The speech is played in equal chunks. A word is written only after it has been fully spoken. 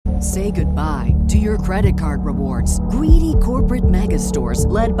Say goodbye to your credit card rewards. Greedy corporate mega stores,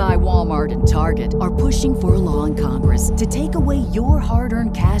 led by Walmart and Target, are pushing for a law in Congress to take away your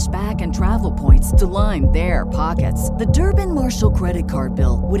hard-earned cash back and travel points to line their pockets. The Durbin-Marshall credit card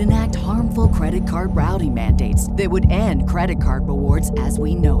bill would enact harmful credit card routing mandates that would end credit card rewards as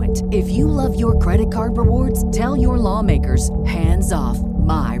we know it. If you love your credit card rewards, tell your lawmakers, hands off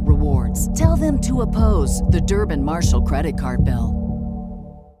my rewards. Tell them to oppose the Durbin-Marshall credit card bill.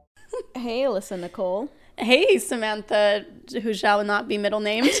 Hey, Alyssa Nicole. Hey, Samantha, who shall not be middle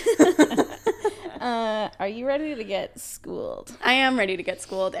named. Are you ready to get schooled? I am ready to get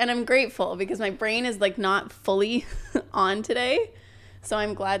schooled, and I'm grateful because my brain is like not fully on today. So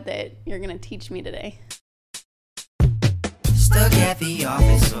I'm glad that you're going to teach me today. Stuck at the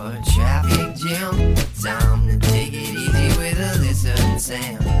office or a traffic jam. Time to take it easy with Alyssa and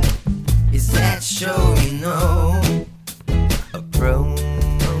Sam. Is that show you know? Approach.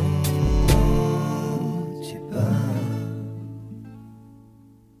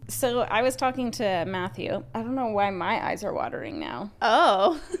 So I was talking to Matthew. I don't know why my eyes are watering now.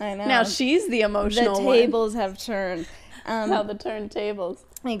 Oh, I know. Now she's the emotional The one. tables have turned. How the turntables.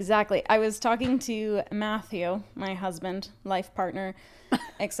 Exactly. I was talking to Matthew, my husband, life partner,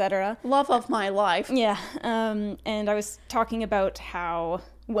 etc. Love of my life. Yeah. And I was talking about how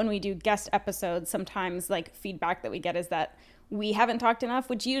when we do guest episodes, sometimes like feedback that we get is that we haven't talked enough,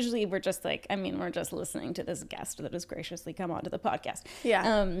 which usually we're just like, we're just listening to this guest that has graciously come onto the podcast.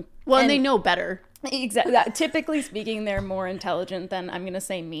 Yeah. And they know better. Exactly. Typically speaking, they're more intelligent than, I'm going to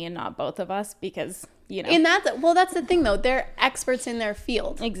say me and not both of us because, you know. That's the thing though. They're experts in their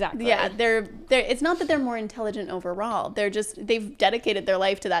field. Exactly. Yeah. They're it's not that they're more intelligent overall. They've dedicated their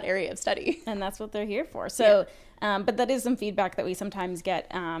life to that area of study. And that's what they're here for. So, but that is some feedback that we sometimes get.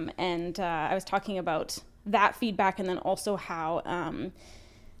 And I was talking about that feedback, and then also how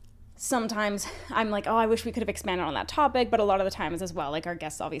sometimes I'm like, oh, I wish we could have expanded on that topic, but a lot of the times as well, like our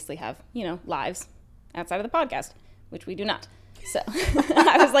guests obviously have, lives outside of the podcast, which we do not. So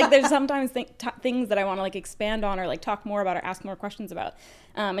I was like, there's sometimes things that I want to like expand on or like talk more about or ask more questions about.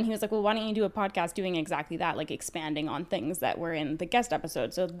 And he was like, well, why don't you do a podcast doing exactly that, like expanding on things that were in the guest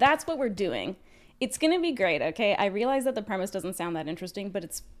episode. So that's what we're doing. It's going to be great, okay? I realize that the premise doesn't sound that interesting, but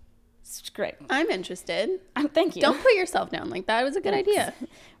it's great. I'm interested. Thank you. Don't put yourself down like that. It was a good idea.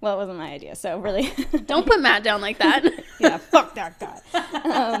 Well, it wasn't my idea, so really. Don't put Matt down like that. Yeah, fuck that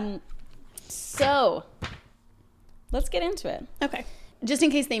guy. So, let's get into it. Okay. Just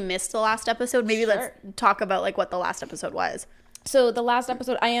in case they missed the last episode, maybe let's talk about like what the last episode was. So the last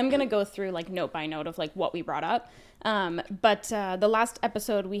episode, I am going to go through like note by note of like what we brought up. But the last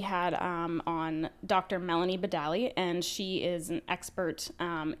episode we had on Dr. Melanie Badali, and she is an expert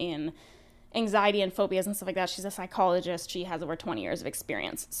in anxiety and phobias and stuff like that. She's a psychologist. She has over 20 years of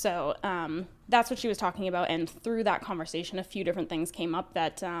experience. So that's what she was talking about. And through that conversation, a few different things came up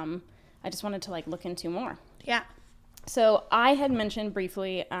that I just wanted to like look into more. Yeah. So I had mentioned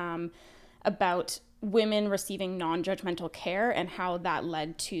briefly about women receiving non-judgmental care and how that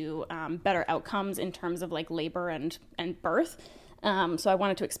led to better outcomes in terms of like labor and birth. So I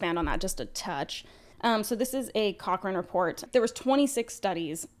wanted to expand on that just a touch. So this is a Cochrane report. There was 26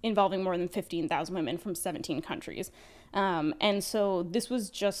 studies involving more than 15,000 women from 17 countries. And so this was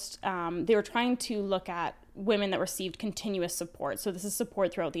just, they were trying to look at women that received continuous support. So this is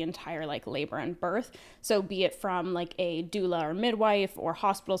support throughout the entire like labor and birth. So be it from like a doula or midwife or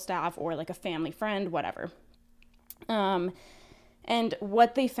hospital staff or like a family friend, whatever. And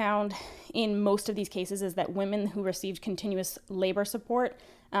what they found in most of these cases is that women who received continuous labor support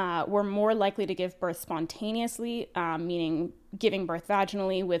were more likely to give birth spontaneously, meaning giving birth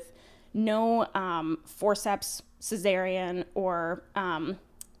vaginally with no forceps, cesarean, or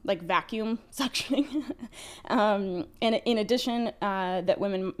like vacuum suctioning. And in addition, that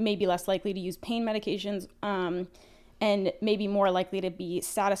women may be less likely to use pain medications and may be more likely to be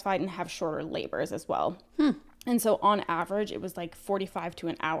satisfied and have shorter labors as well. And so on average, it was like 45 to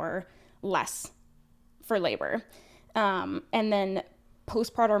an hour less for labor. And then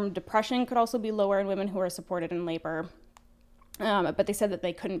postpartum depression could also be lower in women who are supported in labor. But they said that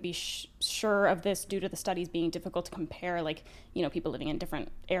they couldn't be sure of this due to the studies being difficult to compare, like, people living in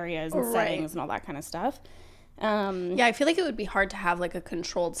different areas and settings and all that kind of stuff. Yeah, I feel like it would be hard to have like a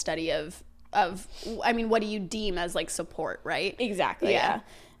controlled study of what do you deem as like support, right? Exactly. Yeah.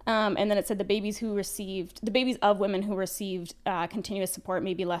 And then it said the babies of women who received continuous support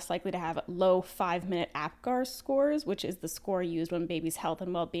may be less likely to have low 5-minute APGAR scores, which is the score used when babies' health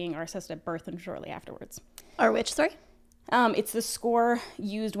and well-being are assessed at birth and shortly afterwards. Or which, sorry? It's the score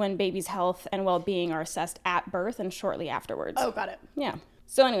used when babies' health and well-being are assessed at birth and shortly afterwards. Oh, got it. Yeah.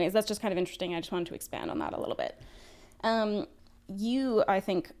 So anyways, that's just kind of interesting. I just wanted to expand on that a little bit. You, I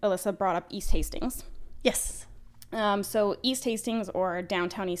think, Alyssa, brought up East Hastings. Yes. So East Hastings, or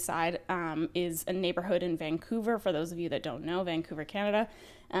downtown East Side, is a neighborhood in Vancouver, for those of you that don't know, Vancouver, Canada.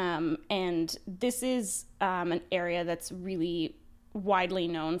 And this is an area that's really widely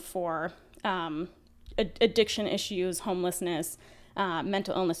known for addiction issues, homelessness,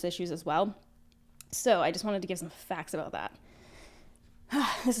 mental illness issues as well. So I just wanted to give some facts about that.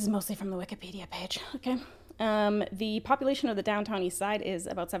 This is mostly from the Wikipedia page. Okay. The population of the downtown East Side is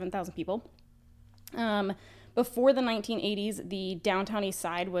about 7,000 people. Before the 1980s, the downtown East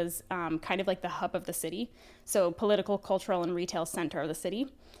Side was kind of like the hub of the city, so political, cultural, and retail center of the city.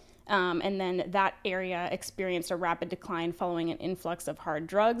 And then that area experienced a rapid decline following an influx of hard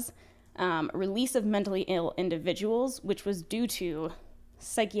drugs, release of mentally ill individuals, which was due to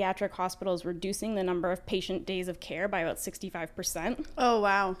psychiatric hospitals reducing the number of patient days of care by about 65%. Oh,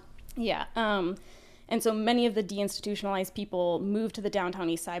 wow. Yeah. And so many of the deinstitutionalized people moved to the downtown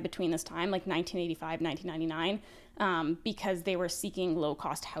East Side between this time, like 1985, 1999, because they were seeking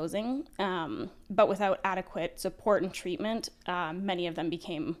low-cost housing. But without adequate support and treatment, many of them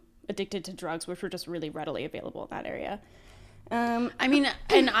became addicted to drugs, which were just really readily available in that area. I mean,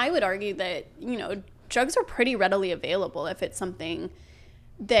 and I would argue that, you know, drugs are pretty readily available if it's something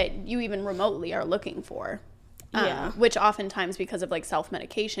that you even remotely are looking for. Yeah. Which oftentimes, because of like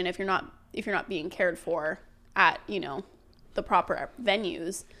self-medication, if you're not being cared for at, you know, the proper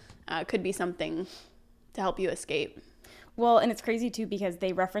venues, could be something to help you escape. Well, and it's crazy too because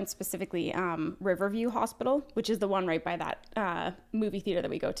they reference specifically Riverview Hospital, which is the one right by that movie theater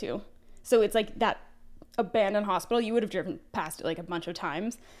that we go to. So it's like that abandoned hospital. You would have driven past it like a bunch of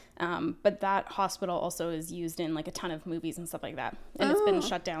times, but that hospital also is used in like a ton of movies and stuff like that. And it's been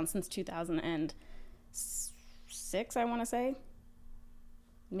shut down since 2006, I want to say.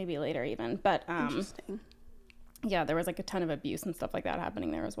 Maybe later even, but Interesting. Yeah, there was like a ton of abuse and stuff like that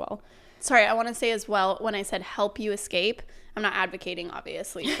happening there as well. Sorry, I want to say as well, when I said help you escape, I'm not advocating,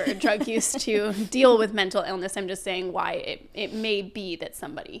 obviously, for drug use to deal with mental illness. I'm just saying why it may be that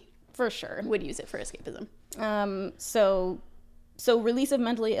somebody For sure. would use it for escapism. So release of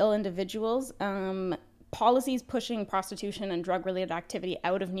mentally ill individuals, policies pushing prostitution and drug-related activity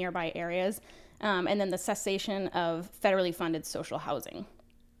out of nearby areas, and then the cessation of federally funded social housing.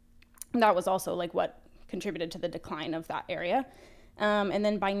 And that was also like what contributed to the decline of that area. And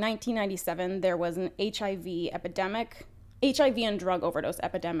then by 1997, there was an HIV and drug overdose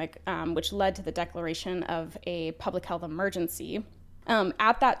epidemic, which led to the declaration of a public health emergency.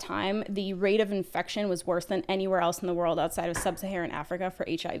 At that time, the rate of infection was worse than anywhere else in the world outside of sub-Saharan Africa for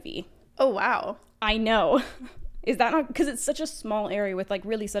HIV. Oh, wow. I know. Is that not because it's such a small area with like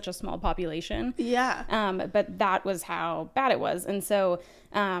really such a small population? Yeah. But that was how bad it was. And so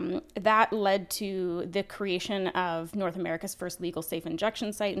that led to the creation of North America's first legal safe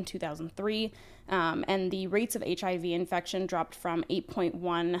injection site in 2003. And the rates of HIV infection dropped from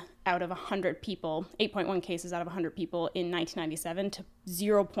 8.1 out of 100 people, 8.1 cases out of 100 people in 1997 to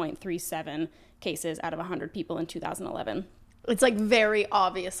 0.37 cases out of 100 people in 2011. It's like very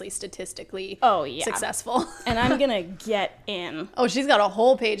obviously statistically successful. And I'm going to get in. Oh, she's got a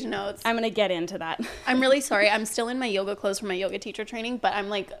whole page of notes. I'm going to get into that. I'm really sorry. I'm still in my yoga clothes from my yoga teacher training, but I'm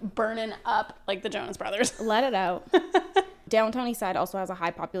like burning up like the Jonas Brothers. Let it out. Downtown East Side also has a high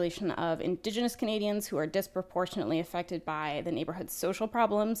population of Indigenous Canadians who are disproportionately affected by the neighborhood's social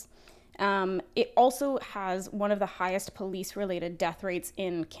problems. It also has one of the highest police-related death rates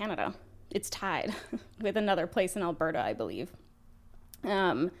in Canada. It's tied with another place in Alberta, I believe.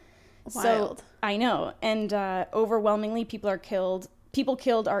 Wild. So I know. And overwhelmingly, people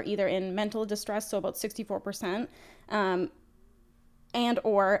killed are either in mental distress, so about 64%, and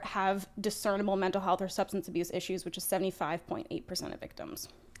or have discernible mental health or substance abuse issues, which is 75.8% of victims.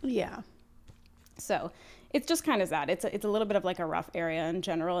 Yeah. So it's just kind of sad. It's a little bit of like a rough area in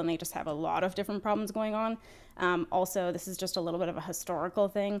general, and they just have a lot of different problems going on. Also, this is just a little bit of a historical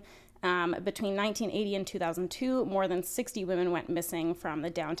thing. Between 1980 and 2002, more than 60 women went missing from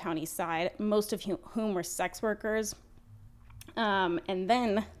the downtown East Side, most of whom were sex workers. And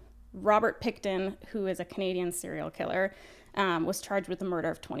then Robert Pickton, who is a Canadian serial killer, was charged with the murder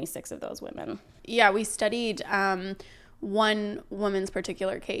of 26 of those women. Yeah, we studied one woman's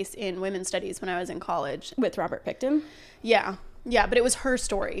particular case in women's studies when I was in college. With Robert Pickton? Yeah, but it was her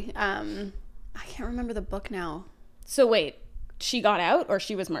story. I can't remember the book now. So wait, she got out or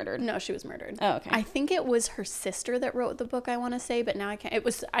she was murdered? No, she was murdered. Oh, okay. I think it was her sister that wrote the book, I want to say, but now I can't. It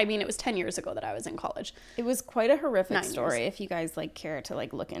was 10 years ago that I was in college. It was quite a horrific 9 story years. if you guys like care to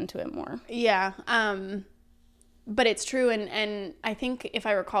like look into it more. Yeah. But it's true. And I think if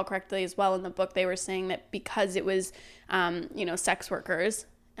I recall correctly as well in the book, they were saying that because it was, sex workers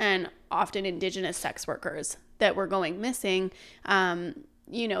and often Indigenous sex workers that were going missing,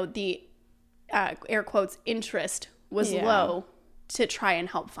 the air quotes interest was low to try and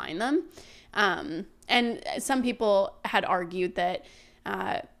help find them. And some people had argued that,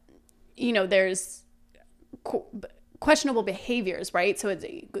 there's questionable behaviors, right? So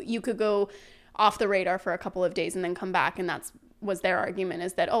you could go off the radar for a couple of days and then come back, and was their argument,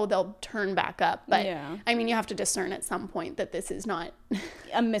 is that, they'll turn back up. But I mean, you have to discern at some point that this is not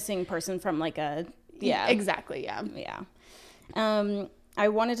a missing person from like a exactly I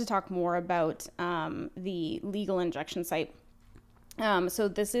wanted to talk more about the legal injection site. So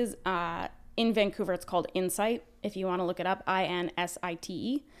this is in Vancouver. It's called Insite, if you want to look it up,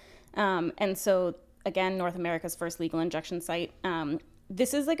 INSITE. And so again, North America's first legal injection site.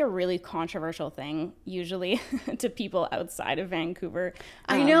 This is like a really controversial thing usually to people outside of Vancouver.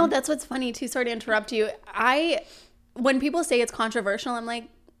 I know, that's what's funny too. Sorry to interrupt you. When people say it's controversial, I'm like,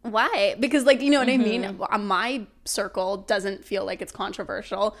 why? Because like, you know what I mean? My circle doesn't feel like it's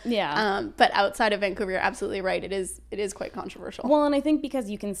controversial. Yeah. But outside of Vancouver, you're absolutely right. It is quite controversial. Well, and I think because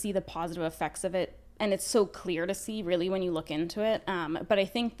you can see the positive effects of it, and it's so clear to see really when you look into it. But I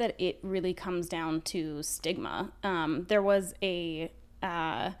think that it really comes down to stigma. There was a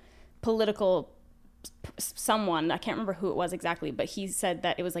political someone, I can't remember who it was exactly, but he said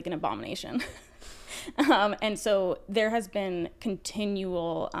that it was like an abomination. And so there has been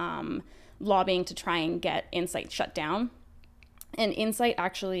continual lobbying to try and get Insite shut down. And Insite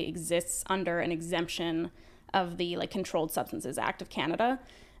actually exists under an exemption of the like Controlled Substances Act of Canada.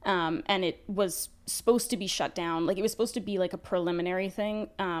 And it was supposed to be shut down. Like it was supposed to be like a preliminary thing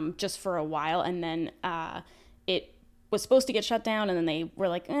just for a while. And then it was supposed to get shut down, and then they were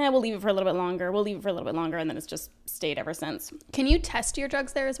like, we'll leave it for a little bit longer. And then it's just stayed ever since. Can you test your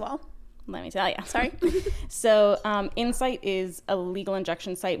drugs there as well? Let me tell you. Sorry. So Insite is a legal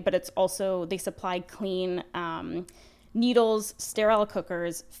injection site, but it's also, they supply clean needles, sterile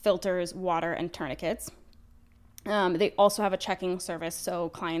cookers, filters, water, and tourniquets. They also have a checking service, so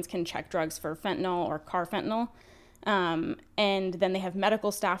clients can check drugs for fentanyl or carfentanil. And then they have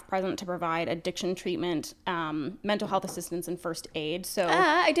medical staff present to provide addiction treatment, mental health assistance, and first aid. So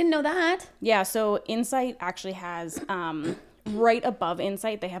I didn't know that. Yeah, so Insite actually has, right above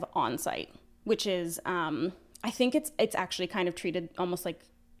Insite, they have Onsite, which is, I think it's actually kind of treated almost like,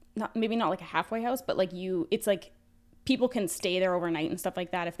 maybe not like a halfway house, but like it's like people can stay there overnight and stuff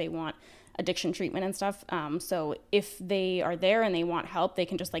like that if they want addiction treatment and stuff. So if they are there and they want help, they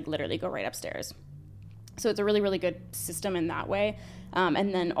can just like literally go right upstairs. So it's a really, really good system in that way.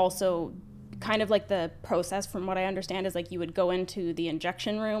 And then also kind of like the process, from what I understand, is like you would go into the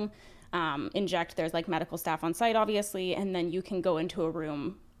injection room, inject, there's like medical staff on site, obviously, and then you can go into a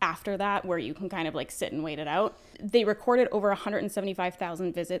room after that where you can kind of like sit and wait it out. They recorded over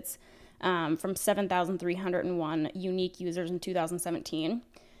 175,000 visits from 7,301 unique users in 2017.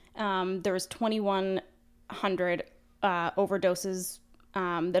 There was 2,100 overdoses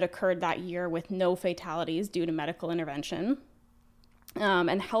that occurred that year with no fatalities due to medical intervention.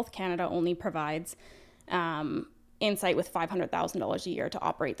 And Health Canada only provides Insite with $500,000 a year to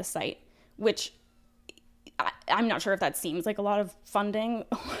operate the site, which I'm not sure if that seems like a lot of funding.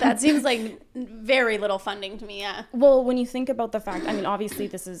 That seems like very little funding to me, yeah. Well, when you think about the fact, I mean, obviously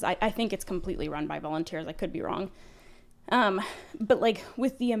this is, I think it's completely run by volunteers. I could be wrong. But like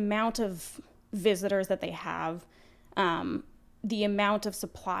with the amount of visitors that they have, the amount of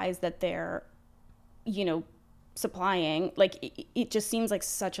supplies that they're, supplying, like it just seems like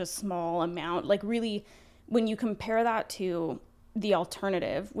such a small amount. Like really, when you compare that to the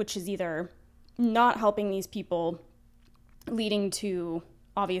alternative, which is either not helping these people, leading to,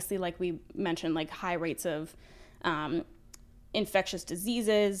 obviously, like we mentioned, like high rates of infectious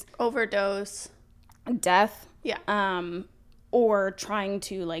diseases, overdose, death, or trying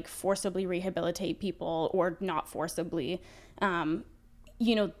to like forcibly rehabilitate people or not forcibly,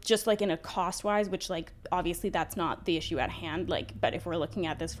 just like in a cost wise, which like obviously that's not the issue at hand, like, but if we're looking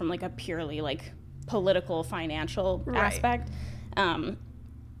at this from like a purely like political financial aspect,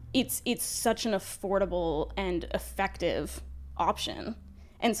 it's such an affordable and effective option.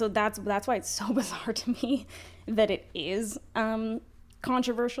 And so that's why it's so bizarre to me that it is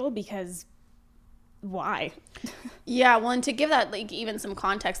controversial, because why? Yeah, well, and to give that like even some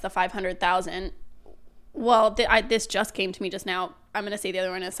context, the 500,000, well, this just came to me just now. I'm going to say the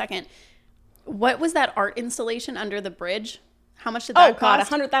other one in a second. What was that art installation under the bridge? How much did that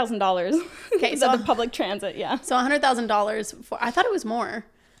cost? $100,000. Okay, so the public transit, yeah. So $100,000 for, I thought it was more.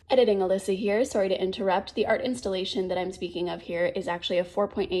 Editing Alyssa here. Sorry to interrupt. The art installation that I'm speaking of here is actually a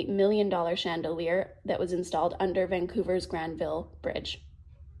 $4.8 million chandelier that was installed under Vancouver's Granville Bridge.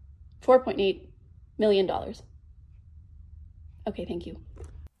 $4.8 million. Okay, thank you.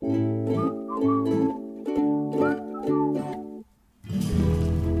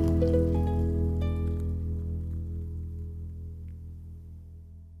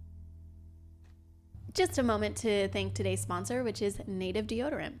 Just a moment to thank today's sponsor, which is Native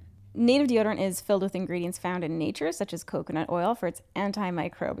Deodorant. Native deodorant is filled with ingredients found in nature, such as coconut oil for its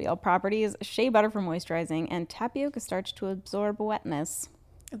antimicrobial properties, shea butter for moisturizing, and tapioca starch to absorb wetness.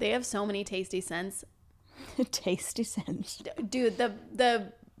 They have so many tasty scents. Tasty scent. Dude,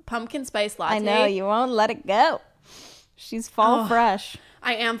 the pumpkin spice latte. I know, you won't let it go. She's fall fresh.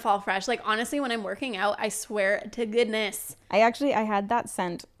 I am fall fresh. Like, honestly, when I'm working out, I swear to goodness. I had that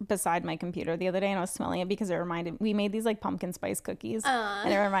scent beside my computer the other day, and I was smelling it because we made these like pumpkin spice cookies,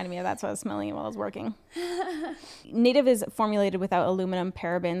 and it reminded me of that, so I was smelling it while I was working. Native is formulated without aluminum,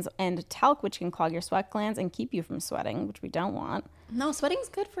 parabens, and talc, which can clog your sweat glands and keep you from sweating, which we don't want. No, sweating's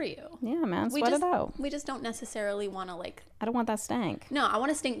good for you. Yeah, man, sweat it out. We just don't necessarily want to I don't want that stank. No, I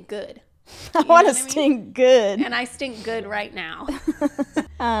want to stink good. I want to stink good. And I stink good right now.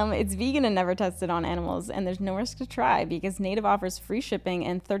 It's vegan and never tested on animals, and there's no risk to try because Native offers free shipping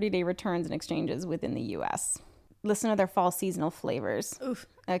and 30-day returns and exchanges within the U.S. Listen to their fall seasonal flavors. Oof.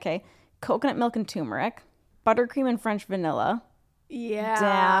 Okay. Coconut milk and turmeric, buttercream and French vanilla. Yeah.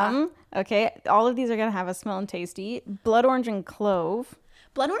 Damn. Okay. All of these are going to have a smell and tasty. Blood orange and clove.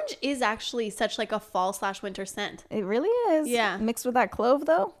 Blood orange is actually such like a fall/winter scent. It really is. Yeah. Mixed with that clove,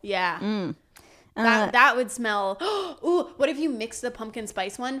 though? Yeah. That would smell. Ooh, what if you mix the pumpkin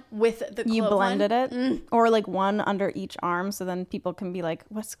spice one with the clove You blended one? it? Or like one under each arm, so then people can be like,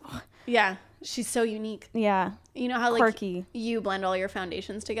 what's... Yeah. She's so unique. Yeah. You know how like quirky. You blend all your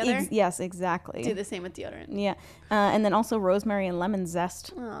foundations together? Yes, exactly. Do the same with deodorant. Yeah. And then also rosemary and lemon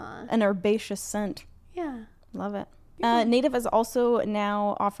zest. Aww. An herbaceous scent. Yeah. Love it. Native is also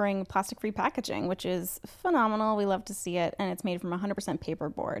now offering plastic-free packaging, which is phenomenal. We love to see it, and it's made from 100%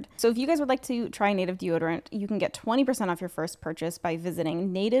 paperboard. So if you guys would like to try Native deodorant, you can get 20% off your first purchase by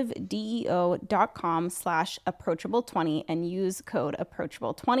visiting nativedeo.com/approachable20 and use code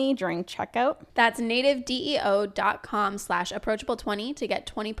approachable20 during checkout. That's nativedeo.com/approachable20 to get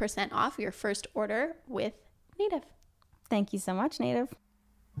 20% off your first order with Native. Thank you so much, Native.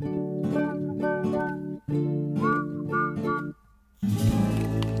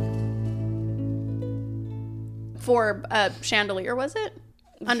 For a chandelier, was it?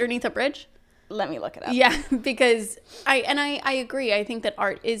 Underneath a bridge? Let me look it up. Yeah, because I agree. I think that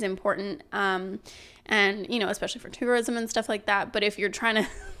art is important, and especially for tourism and stuff like that. But if you're trying to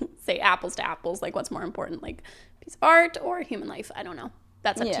say apples to apples, like what's more important, like a piece of art or human life? I don't know.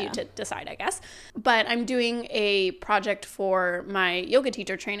 That's up to you to decide, I guess. But I'm doing a project for my yoga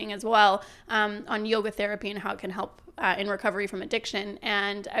teacher training as well, on yoga therapy and how it can help in recovery from addiction.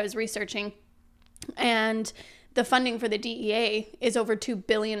 And I was researching, and the funding for the DEA is over $2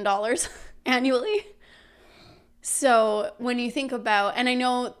 billion annually. So when you think about, and I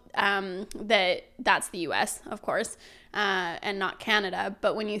know that's the US, of course, and not Canada,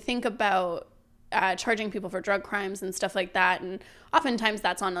 but when you think about charging people for drug crimes and stuff like that, and oftentimes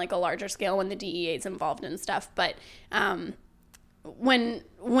that's on like a larger scale when the DEA is involved and stuff, but when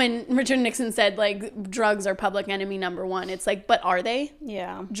Richard Nixon said like drugs are public enemy number one, it's like, but are they?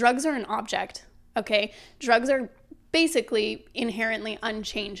 Yeah. Drugs are an object. Okay, drugs are basically inherently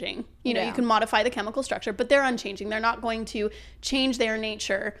unchanging. You can modify the chemical structure, but they're unchanging. They're not going to change their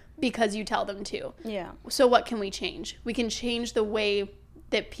nature because you tell them to. Yeah. So what can we change? We can change the way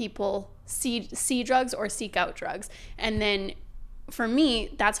that people see drugs or seek out drugs. And then for me,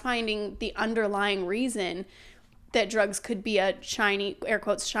 that's finding the underlying reason that drugs could be a shiny, air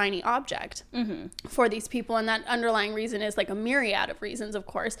quotes, shiny object for these people. And that underlying reason is like a myriad of reasons, of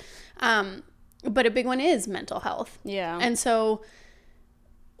course. But a big one is mental health. Yeah. And so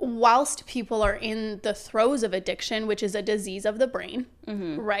whilst people are in the throes of addiction, which is a disease of the brain,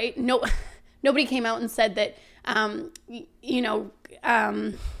 right? Nobody came out and said that,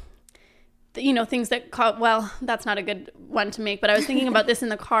 things that well, that's not a good one to make, but I was thinking about this in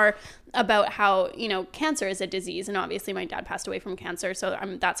the car about how, cancer is a disease. And obviously my dad passed away from cancer. So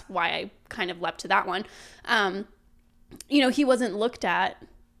that's why I kind of leapt to that one. He wasn't looked at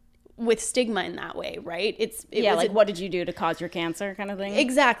with stigma in that way, right? What did you do to cause your cancer kind of thing?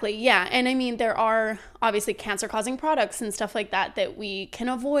 Exactly, yeah. And I mean, there are obviously cancer-causing products and stuff like that we can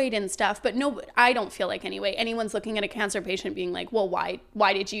avoid and stuff, but no, I don't feel like anyway anyone's looking at a cancer patient being like, well, why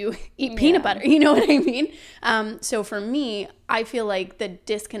did you eat peanut butter? You know what I mean? So for me, I feel like the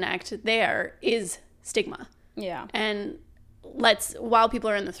disconnect there is stigma. Yeah. And while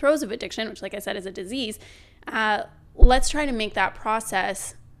people are in the throes of addiction, which like I said is a disease, let's try to make that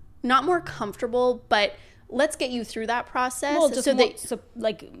process not more comfortable, but let's get you through that process. Well, just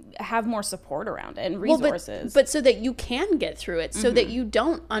have more support around it and resources. But so that you can get through it, so that you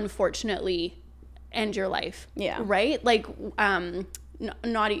don't unfortunately end your life. Yeah. Right? Like,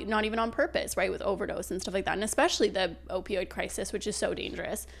 not even on purpose, right? With overdose and stuff like that. And especially the opioid crisis, which is so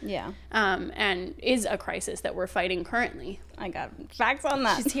dangerous. Yeah. And is a crisis that we're fighting currently. I got facts on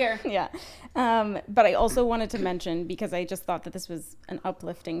that. She's here. Yeah. But I also wanted to mention, because I just thought that this was an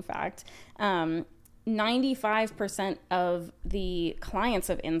uplifting fact, 95% of the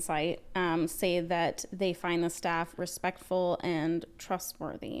clients of Insight say that they find the staff respectful and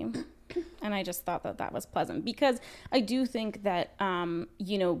trustworthy. And I just thought that was pleasant, because I do think that,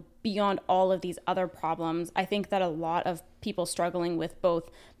 beyond all of these other problems, I think that a lot of people struggling with both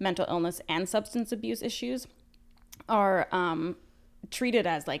mental illness and substance abuse issues are treated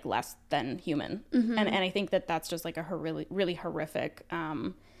as like less than human. Mm-hmm. And I think that that's just like a really, really horrific,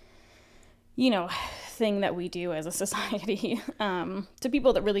 thing that we do as a society to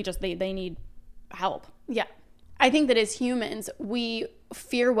people that really just, they need help. Yeah. I think that as humans, we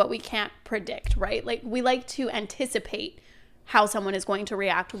fear what we can't predict, right? Like, we like to anticipate how someone is going to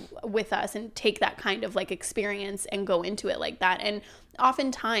react with us and take that kind of like experience and go into it like that. And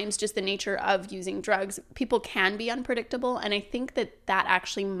oftentimes, just the nature of using drugs, people can be unpredictable. And I think that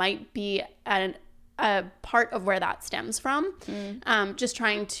actually might be a part of where that stems from. Just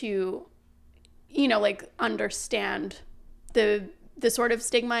trying to, understand the sort of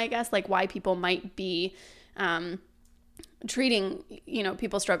stigma, I guess, like why people might be treating,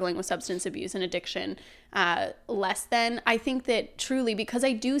 people struggling with substance abuse and addiction less than. I think that truly, because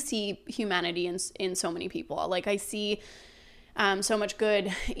I do see humanity in so many people. Like, I see so much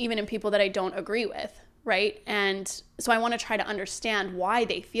good even in people that I don't agree with, right? And so I want to try to understand why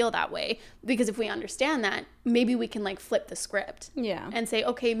they feel that way, because if we understand that, maybe we can like flip the script. Yeah. And say,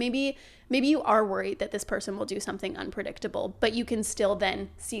 okay, maybe you are worried that this person will do something unpredictable, but you can still then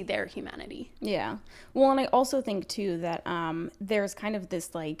see their humanity. Yeah. Well, and I also think too that there's kind of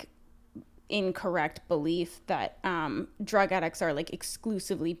this like incorrect belief that drug addicts are like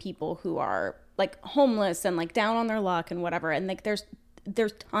exclusively people who are like homeless and like down on their luck and whatever. And like there's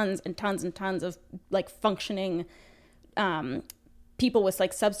tons and tons and tons of like functioning people with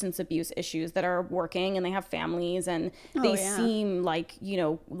like substance abuse issues that are working and they have families and they seem like,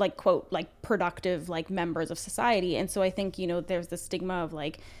 like quote, like productive, like members of society. And so I think, there's the stigma of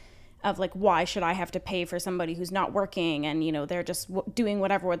like, why should I have to pay for somebody who's not working? And, they're just doing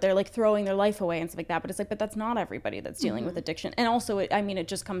whatever, they're like throwing their life away and stuff like that. But it's like, but that's not everybody that's dealing with addiction. And also, it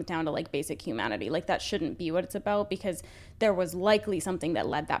just comes down to like basic humanity. Like, that shouldn't be what it's about, because there was likely something that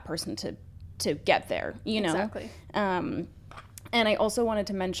led that person to get there, Exactly. And I also wanted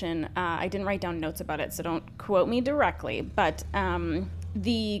to mention, I didn't write down notes about it, so don't quote me directly, but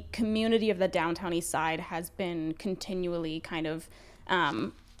the community of the downtown east side has been continually kind of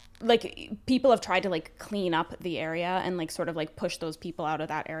like, people have tried to like clean up the area and like sort of like push those people out of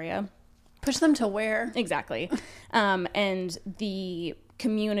that area. Push them to where? Exactly. And the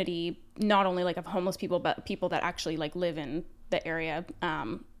community, not only like of homeless people, but people that actually like live in the area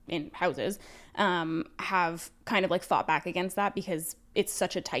in houses, have kind of like fought back against that, because it's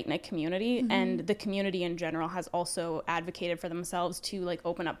such a tight-knit community. Mm-hmm. And the community in general has also advocated for themselves to like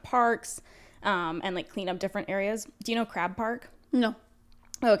open up parks and like clean up different areas. Do you know Crab Park? No.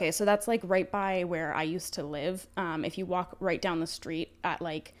 Okay, so that's like right by where I used to live. If you walk right down the street at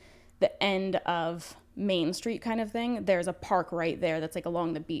like the end of Main Street kind of thing, there's a park right there that's like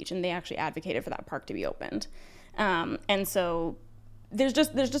along the beach, and they actually advocated for that park to be opened. And so there's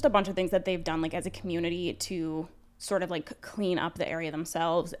just a bunch of things that they've done like as a community to sort of like clean up the area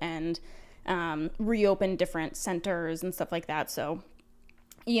themselves and reopen different centers and stuff like that. So,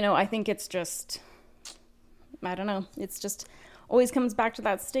 I think it's just, I don't know, it's just always comes back to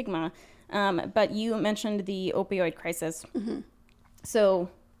that stigma. But you mentioned the opioid crisis. Mm-hmm. So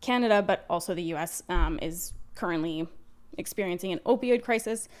Canada, but also the US, is currently experiencing an opioid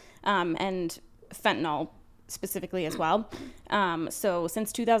crisis, and fentanyl specifically as well. So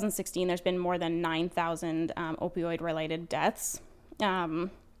since 2016, there's been more than 9,000 opioid-related deaths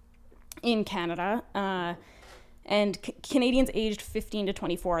in Canada. And Canadians aged 15 to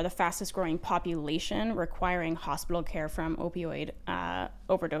 24 are the fastest growing population requiring hospital care from opioid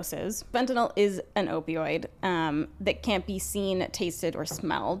overdoses. Fentanyl is an opioid that can't be seen, tasted, or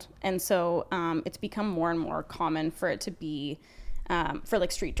smelled. And so it's become more and more common for it to be, for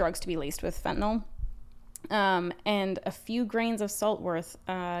like street drugs to be laced with fentanyl. And a few grains of salt worth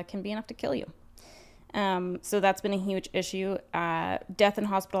can be enough to kill you. So that's been a huge issue. Death and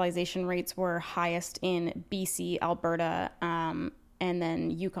hospitalization rates were highest in BC, Alberta, and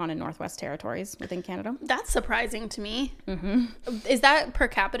then Yukon and Northwest Territories within Canada. That's surprising to me. Mm-hmm. Is that per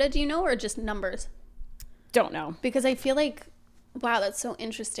capita, do you know, or just numbers? Don't know. Because I feel like, wow, that's so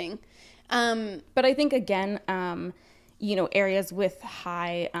interesting. But I think, again, areas with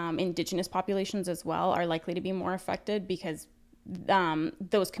high Indigenous populations as well are likely to be more affected because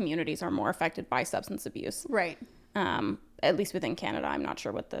those communities are more affected by substance abuse. Right. At least within Canada. I'm not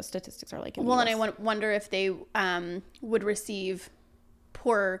sure what the statistics are like in the US. US. And I wonder if they would receive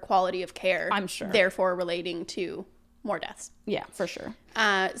poorer quality of care. I'm sure. Therefore relating to more deaths. Yeah, for sure.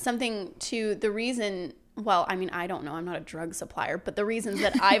 Something to the reason, well, I mean, I don't know. I'm not a drug supplier, but the reasons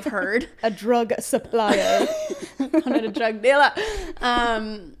that I've heard. A drug supplier. I'm not a drug dealer.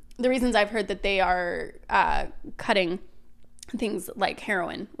 The reasons I've heard that they are cutting things like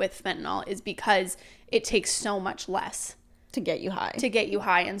heroin with fentanyl is because it takes so much less to get you high.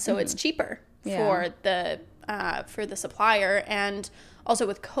 And so it's cheaper for the supplier. And also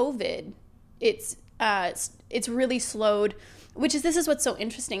with COVID, it's really slowed, this is what's so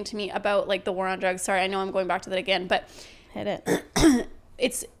interesting to me about like the war on drugs. Sorry, I know I'm going back to that again, but hit it.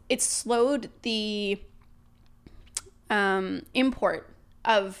 It's slowed the import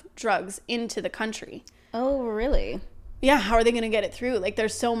of drugs into the country. Oh, really? Yeah, how are they going to get it through? Like,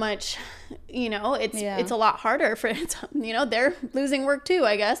 there's so much, it's a lot harder for it. They're losing work too,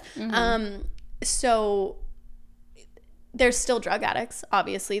 I guess. Mm-hmm. So there's still drug addicts,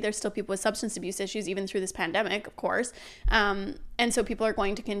 obviously. There's still people with substance abuse issues, even through this pandemic, of course. And so people are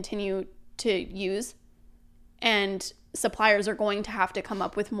going to continue to use, and suppliers are going to have to come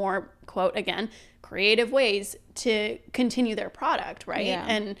up with more, quote, again, creative ways to continue their product, right? Yeah.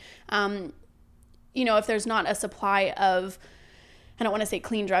 And, if there's not a supply of, I don't want to say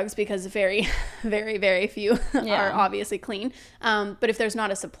clean drugs because very, very, very few are obviously clean. But if there's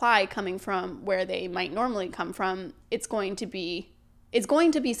not a supply coming from where they might normally come from, it's going to be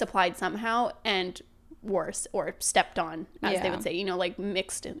supplied somehow and worse, or stepped on, as they would say, like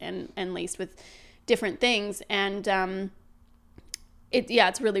mixed and laced with different things. And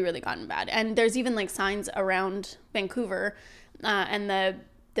it's really, really gotten bad. And there's even like signs around Vancouver and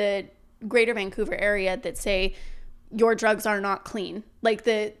the greater Vancouver area that say your drugs are not clean. Like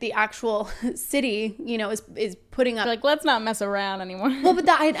the actual city, is putting up. They're like, let's not mess around anymore. Well, but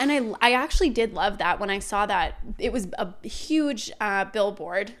I actually did love that when I saw that. It was a huge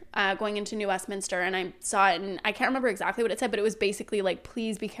billboard going into New Westminster, and I saw it, and I can't remember exactly what it said, but it was basically like,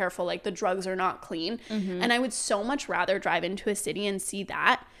 please be careful, like the drugs are not clean. Mm-hmm. And I would so much rather drive into a city and see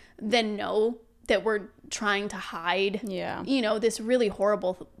that than know that we're trying to hide, this really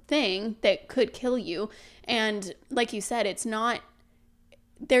horrible thing that could kill you. And like you said,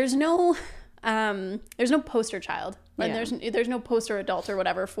 there's no poster child, and there's no poster adult or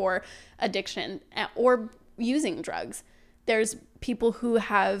whatever for addiction or using drugs. There's people who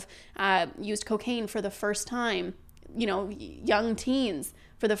have used cocaine for the first time, young teens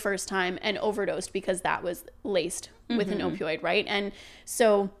for the first time, and overdosed because that was laced with an opioid, right? And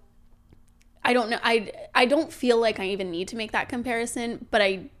so I don't know. I don't feel like I even need to make that comparison, but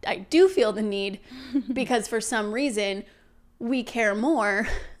I do feel the need because for some reason we care more,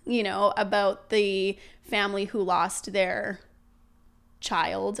 about the family who lost their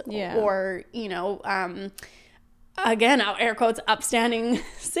child or, again, air quotes, upstanding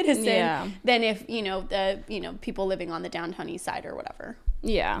citizen than if, the people living on the downtown east side or whatever.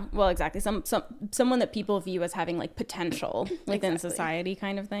 Yeah, well, exactly. Someone that people view as having like potential within society,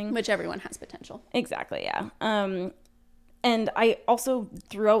 kind of thing. Which everyone has potential. Exactly, yeah. And I also,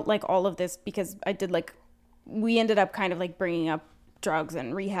 throughout like all of this, because I did we ended up kind of like bringing up drugs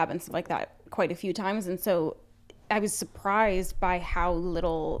and rehab and stuff like that quite a few times, and so I was surprised by how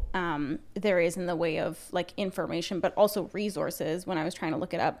little there is in the way of like information, but also resources when I was trying to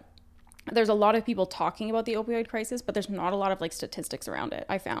look it up. There's a lot of people talking about the opioid crisis, but there's not a lot of like statistics around it,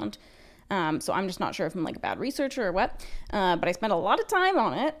 I found. So I'm just not sure if I'm like a bad researcher or what, but I spent a lot of time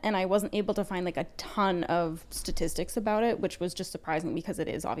on it and I wasn't able to find like a ton of statistics about it, which was just surprising because it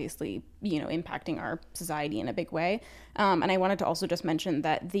is obviously, impacting our society in a big way. And I wanted to also just mention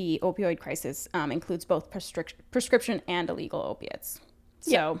that the opioid crisis includes both prescription and illegal opiates.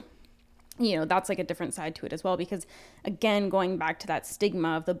 So you know, that's like a different side to it as well, because again, going back to that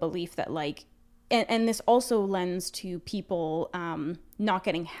stigma of the belief that like, and this also lends to people not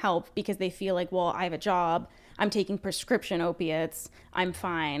getting help because they feel like, well, I have a job, I'm taking prescription opiates, I'm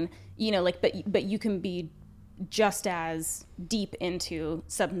fine, you know, like, but you can be just as deep into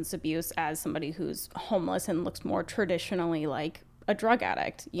substance abuse as somebody who's homeless and looks more traditionally like a drug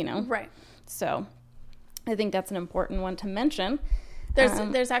addict, you know? Right. So I think that's an important one to mention.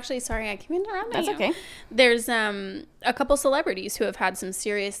 There's actually, sorry, I keep interrupting That's you. okay. There's a couple celebrities who have had some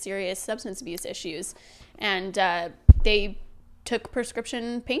serious substance abuse issues, and they took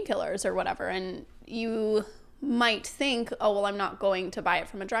prescription painkillers or whatever, and you might think, oh, well, I'm not going to buy it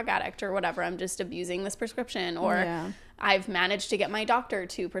from a drug addict or whatever, I'm just abusing this prescription, or I've managed to get my doctor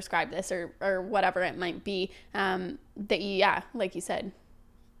to prescribe this, or whatever it might be, that, yeah, like you said,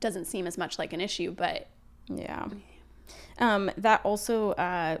 doesn't seem as much like an issue, but... Yeah. That also,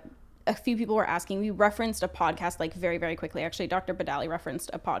 a few people were asking, we referenced a podcast like very, very quickly. Actually, Dr. Badali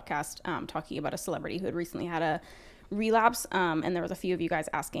referenced a podcast talking about a celebrity who had recently had a relapse. And there was a few of you guys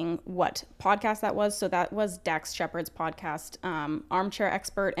asking what podcast that was. So that was Dax Shepard's podcast, Armchair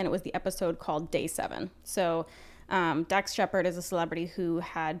Expert, and it was the episode called Day 7. So Dax Shepard is a celebrity who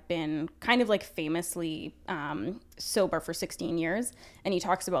had been kind of like famously sober for 16 years. And he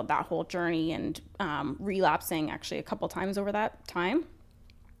talks about that whole journey and relapsing actually a couple times over that time.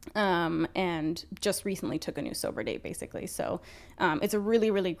 And just recently took a new sober date, basically. So it's a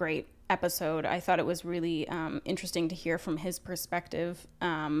really, really great episode. I thought it was really interesting to hear from his perspective.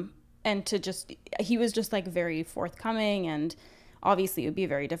 And to just, he was just like very forthcoming, and obviously it would be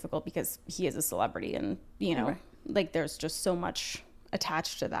very difficult because he is a celebrity, and, you know, like there's just so much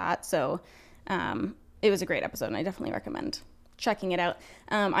attached to that. So it was a great episode, and I definitely recommend checking it out.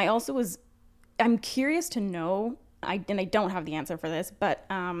 I'm curious to know, I don't have the answer for this, but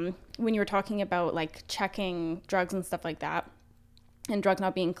when you were talking about like checking drugs and stuff like that, and drugs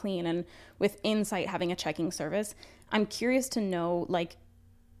not being clean, and with Insight having a checking service, I'm curious to know, like,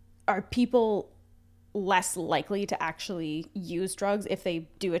 are people less likely to actually use drugs if they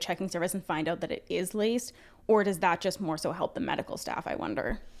do a checking service and find out that it is laced, or does that just more so help the medical staff, I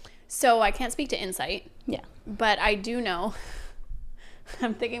wonder? So I can't speak to Insight. Yeah. But I do know,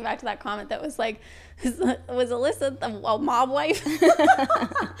 I'm thinking back to that comment that was like, was Alyssa a mob wife?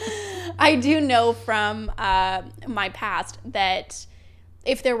 I do know from my past that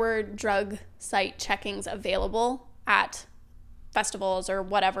if there were drug site checkings available at festivals or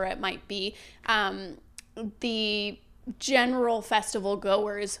whatever it might be, the general festival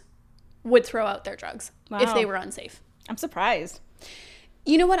goers would throw out their drugs if they were unsafe. I'm surprised.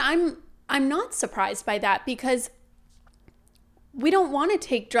 You know what? I'm not surprised by that, because we don't want to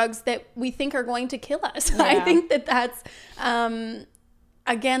take drugs that we think are going to kill us. Yeah. I think that that's,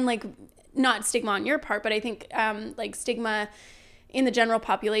 again, like, not stigma on your part, but I think like stigma in the general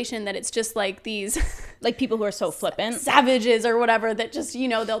population, that it's just like these like people who are so flippant savages or whatever, that just, you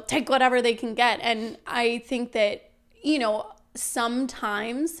know, they'll take whatever they can get. And I think that, you know,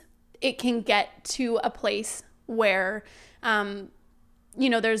 sometimes it can get to a place where, you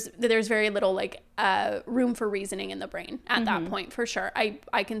know, there's very little like room for reasoning in the brain at that point, for sure.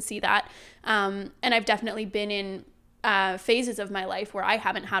 I can see that. And I've definitely been in phases of my life where I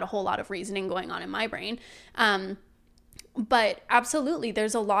haven't had a whole lot of reasoning going on in my brain. But absolutely,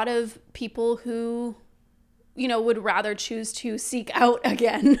 there's a lot of people who, you know, would rather choose to seek out,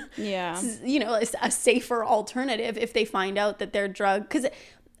 again, you know, a safer alternative if they find out that their drug, because,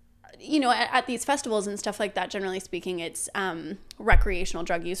 you know, at these festivals and stuff like that, generally speaking, it's recreational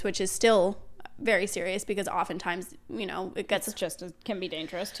drug use, which is still very serious, because oftentimes, you know, it gets can be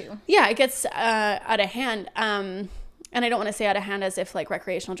dangerous too. Yeah, it gets out of hand. And I don't want to say out of hand as if like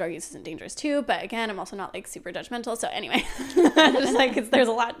recreational drug use isn't dangerous too, but again, I'm also not like super judgmental. So anyway, just like there's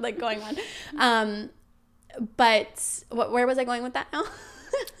a lot like going on. But where was I going with that now?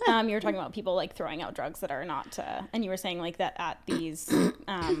 You were talking about people like throwing out drugs that are not, and you were saying like that at these.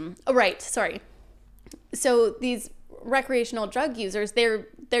 Right. Sorry. So these recreational drug users, they're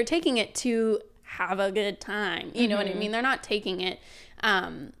taking it to have a good time. You know what I mean? They're not taking it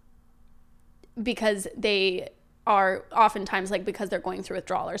because they are oftentimes like because they're going through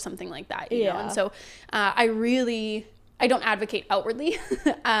withdrawal or something like that, you know? And so I don't advocate outwardly.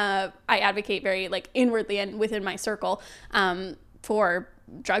 I advocate very like inwardly and within my circle for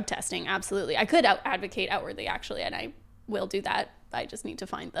drug testing. Absolutely. I could advocate outwardly, actually, and I will do that. I just need to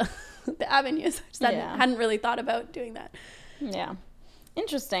find the avenues. I just hadn't really thought about doing that. Yeah.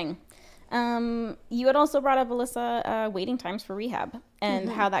 Interesting. You had also brought up, Alyssa, waiting times for rehab and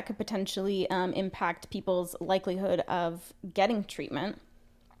how that could potentially impact people's likelihood of getting treatment.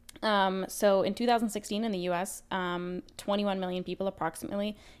 So in 2016 in the US, 21 million people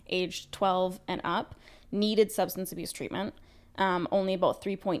approximately aged 12 and up needed substance abuse treatment. Only about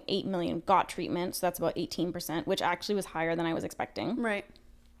 3.8 million got treatment, so that's about 18%, which actually was higher than I was expecting. Right.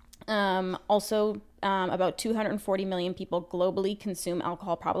 Also, about 240 million people globally consume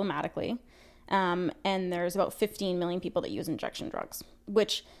alcohol problematically. And there's about 15 million people that use injection drugs,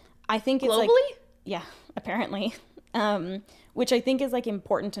 which I think is globally? Yeah, apparently. Which I think is like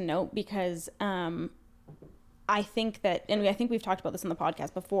important to note because I think that, and I think we've talked about this on the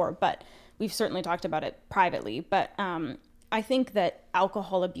podcast before, but we've certainly talked about it privately, but I think that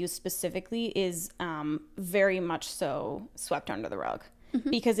alcohol abuse specifically is very much so swept under the rug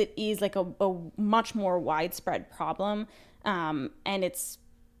because it is like a much more widespread problem, and it's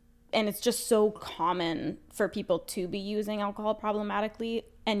just so common for people to be using alcohol problematically,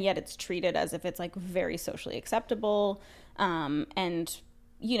 and yet it's treated as if it's like very socially acceptable. And,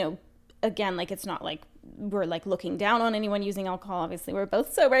 you know, again, like it's not like we're like looking down on anyone using alcohol. Obviously, we're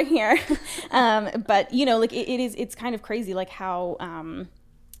both sober here. But, you know, like it's kind of crazy like how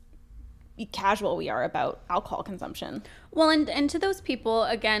casual we are about alcohol consumption. Well, and to those people,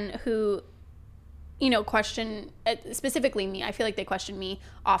 again, who, you know, question, specifically me, I feel like they question me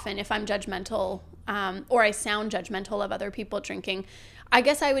often if I'm judgmental or I sound judgmental of other people drinking. I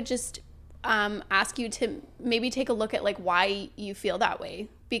guess I would just ask you to maybe take a look at like why you feel that way,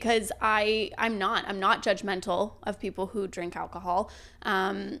 because I'm not judgmental of people who drink alcohol.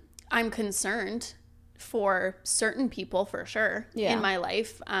 I'm concerned for certain people for sure in my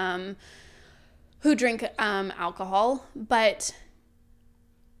life who drink alcohol, but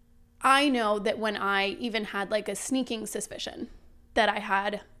I know that when I even had like a sneaking suspicion that I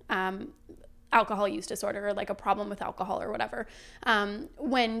had alcohol use disorder or like a problem with alcohol or whatever,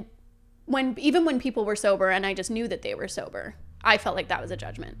 when people were sober and I just knew that they were sober, I felt like that was a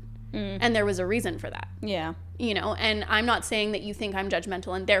judgment. And there was a reason for that. Yeah. You know, and I'm not saying that you think I'm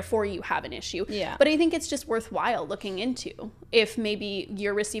judgmental and therefore you have an issue. Yeah. But I think it's just worthwhile looking into if maybe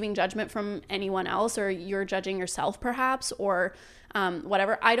you're receiving judgment from anyone else or you're judging yourself perhaps or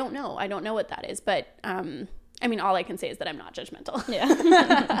whatever. I don't know. I don't know what that is. But I mean, all I can say is that I'm not judgmental.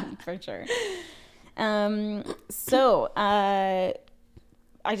 Yeah, for sure. So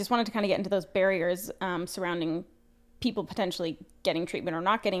I just wanted to kind of get into those barriers surrounding people potentially getting treatment or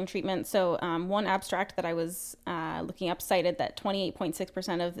not getting treatment. So one abstract that I was looking up cited that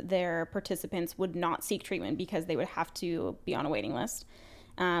 28.6% of their participants would not seek treatment because they would have to be on a waiting list.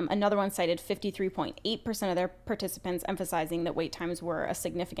 Another one cited 53.8% of their participants emphasizing that wait times were a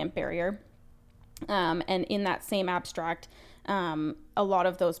significant barrier. And in that same abstract, a lot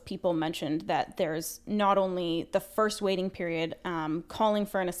of those people mentioned that there's not only the first waiting period, calling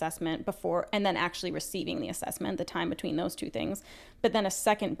for an assessment before, and then actually receiving the assessment, the time between those two things, but then a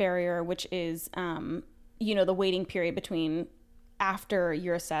second barrier, which is, you know, the waiting period between after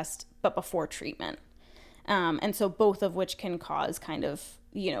you're assessed, but before treatment. And so both of which can cause kind of,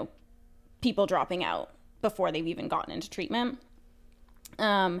 you know, people dropping out before they've even gotten into treatment.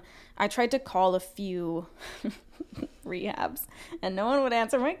 I tried to call a few rehabs and no one would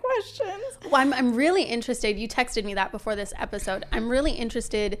answer my questions. Well, I'm really interested. You texted me that before this episode. I'm really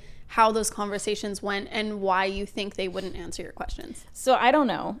interested how those conversations went and why you think they wouldn't answer your questions. So I don't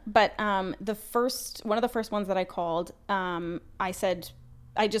know, but one of the first ones that I called, I said,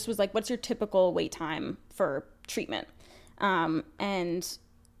 I just was like, what's your typical wait time for treatment? And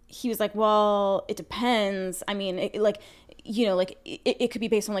he was like, well, it depends. I mean, it could be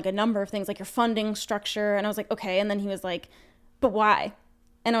based on like a number of things, like your funding structure. And I was like, okay. And then he was like, but why?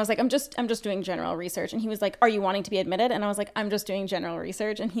 And I was like, I'm just doing general research. And he was like, are you wanting to be admitted? And I was like, I'm just doing general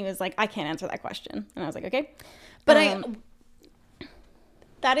research. And he was like, I can't answer that question. And I was like, okay. But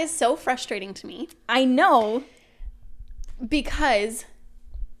that is so frustrating to me. I know. Because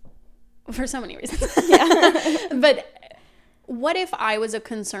for so many reasons. Yeah. But what if I was a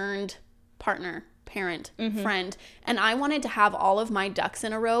concerned partner, parent, friend, and I wanted to have all of my ducks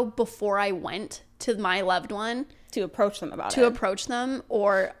in a row before I went to my loved one to approach them about it. To approach them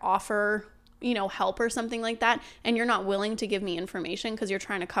or offer, you know, help or something like that, and you're not willing to give me information because you're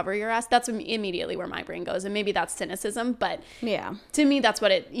trying to cover your ass, that's immediately where my brain goes. And maybe that's cynicism, but yeah, to me, that's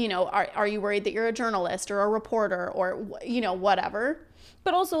what it, you know, are you worried that you're a journalist or a reporter or, you know, whatever?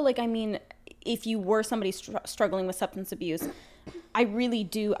 But also, like, I mean, if you were somebody struggling with substance abuse, I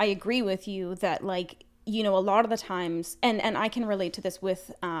agree with you that, like, you know, a lot of the times, and I can relate to this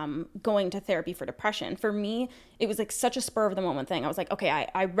with going to therapy for depression. For me, it was like such a spur of the moment thing. I was like, okay,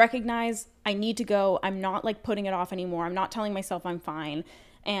 I recognize I need to go. I'm not like putting it off anymore. I'm not telling myself I'm fine.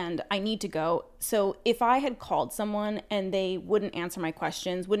 and I need to go. So if I had called someone and they wouldn't answer my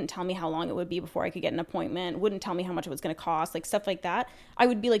questions, wouldn't tell me how long it would be before I could get an appointment, wouldn't tell me how much it was going to cost, like stuff like that, I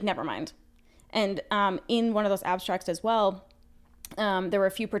would be like, never mind. And in one of those abstracts as well, there were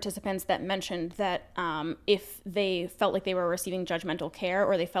a few participants that mentioned that if they felt like they were receiving judgmental care,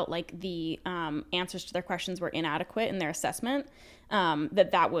 or they felt like the answers to their questions were inadequate in their assessment,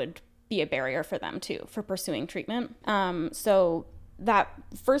 that would be a barrier for them too, for pursuing treatment. So that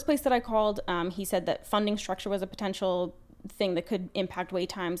first place that I called, he said that funding structure was a potential thing that could impact wait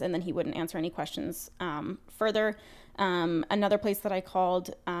times, and then he wouldn't answer any questions further. Another place that I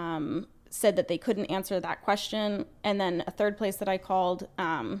called said that they couldn't answer that question. And then a third place that I called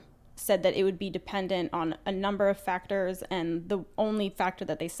said that it would be dependent on a number of factors, and the only factor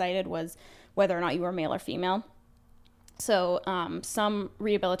that they cited was whether or not you were male or female. So some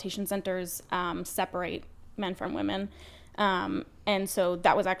rehabilitation centers separate men from women. And so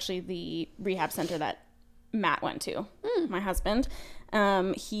that was actually the rehab center that Matt went to, my husband.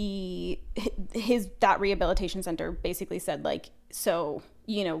 That rehabilitation center basically said, like, so,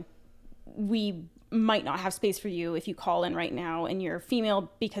 you know, we might not have space for you if you call in right now and you're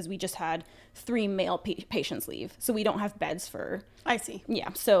female, because we just had 3 male patients leave. So we don't have beds for... I see.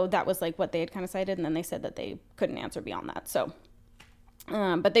 Yeah. So that was like what they had kind of cited. And then they said that they couldn't answer beyond that. So,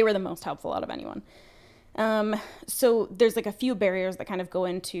 but they were the most helpful out of anyone. So there's like a few barriers that kind of go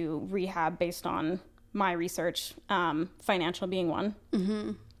into rehab based on my research, financial being one.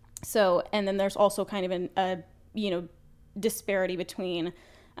 Mm-hmm. So, and then there's also kind of a disparity between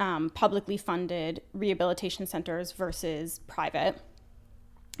publicly funded rehabilitation centers versus private,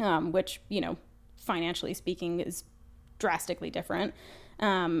 which, financially speaking is drastically different.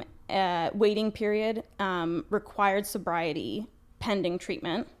 Waiting period, required sobriety pending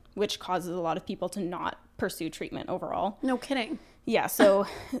treatment, which causes a lot of people to not pursue treatment overall. No kidding. Yeah, so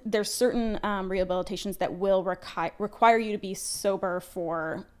there's certain rehabilitations that will require you to be sober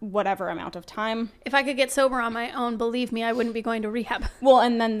for whatever amount of time. If I could get sober on my own, believe me, I wouldn't be going to rehab. Well,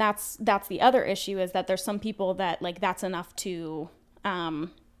 and then that's the other issue, is that there's some people that, like, that's enough to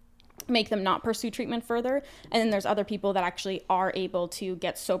make them not pursue treatment further. And then there's other people that actually are able to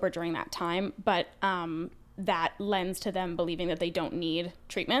get sober during that time, but that lends to them believing that they don't need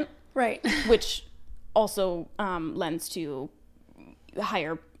treatment. Right. Which also lends to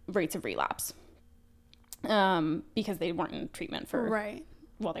higher rates of relapse, because they weren't in treatment for... Right.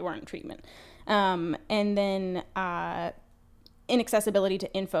 Well, they weren't in treatment. And then inaccessibility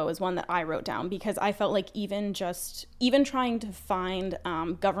to info is one that I wrote down, because I felt like even trying to find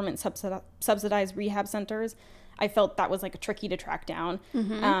government subsidized rehab centers, I felt that was like tricky to track down.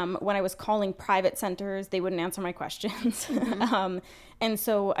 Mm-hmm. When I was calling private centers, they wouldn't answer my questions. Mm-hmm. And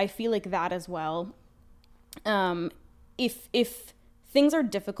so I feel like that as well. If things are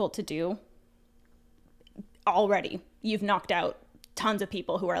difficult to do already, you've knocked out tons of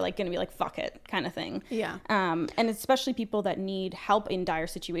people who are like going to be like, fuck it kind of thing. Yeah. And especially people that need help in dire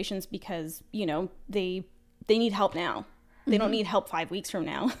situations, because, they need help now. They don't need help 5 weeks from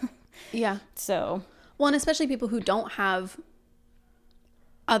now. Yeah. So. Well, and especially people who don't have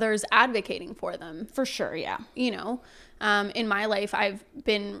others advocating for them. For sure, yeah. In my life, I've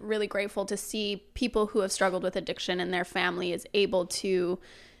been really grateful to see people who have struggled with addiction and their family is able to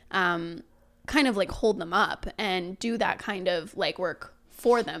kind of like hold them up and do that kind of like work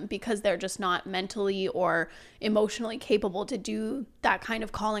for them, because they're just not mentally or emotionally capable to do that kind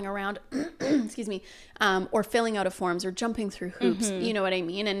of calling around, excuse me, or filling out of forms or jumping through hoops. Mm-hmm. You know what I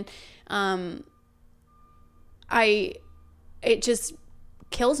mean? And it just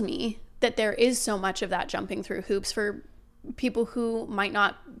kills me that there is so much of that jumping through hoops for people who might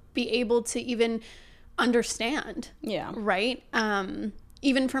not be able to even understand. Yeah. Right?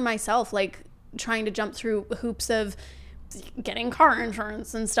 Even for myself, like trying to jump through hoops of getting car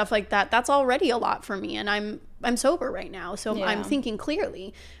insurance and stuff like that, that's already a lot for me. And I'm sober right now, so yeah. I'm thinking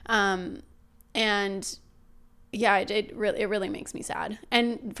clearly. And yeah, it really makes me sad.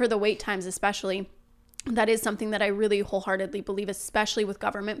 And for the wait times especially, that is something that I really wholeheartedly believe, especially with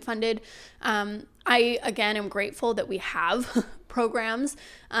government funded. I, again, am grateful that we have programs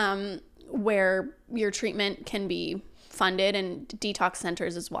where your treatment can be funded, and detox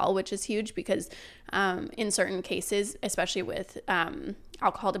centers as well, which is huge, because in certain cases, especially with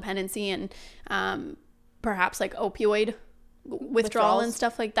alcohol dependency and perhaps like opioid withdrawal and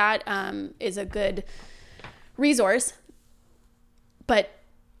stuff like that, is a good resource. But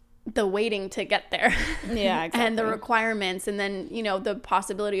the waiting to get there, yeah, exactly. And the requirements, and then the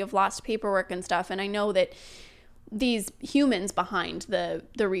possibility of lost paperwork and stuff. And I know that these humans behind the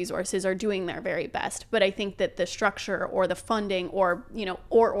resources are doing their very best. But I think that the structure or the funding or, you know,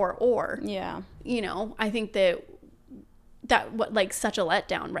 or, Yeah. you know, I think that what, like, such a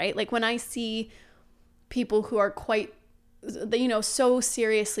letdown, right? Like, when I see people who are quite, you know, so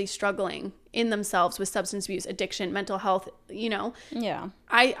seriously struggling in themselves with substance abuse, addiction, mental health, you know, Yeah.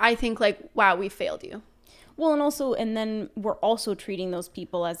 I think, like, wow, we failed you. Well, and then we're also treating those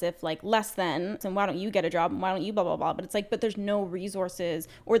people as if, like, less than, and why don't you get a job, and why don't you blah, blah, blah. But it's like, but there's no resources,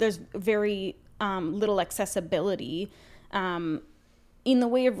 or there's very little accessibility in the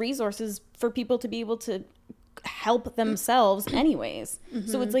way of resources for people to be able to help themselves anyways.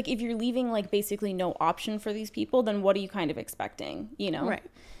 So it's like, if you're leaving, like, basically no option for these people, then what are you kind of expecting, you know? Right.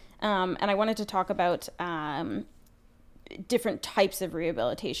 And I wanted to talk about different types of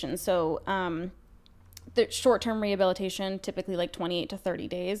rehabilitation. So the short-term rehabilitation, typically like 28 to 30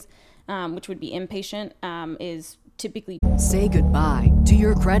 days, which would be inpatient, is typically... Say goodbye to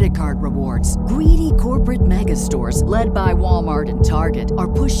your credit card rewards. Greedy corporate mega stores, led by Walmart and Target,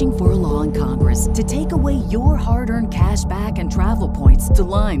 are pushing for a law in Congress to take away your hard-earned cash back and travel points to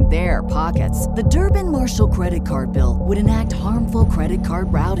line their pockets. The Durbin-Marshall credit card bill would enact harmful credit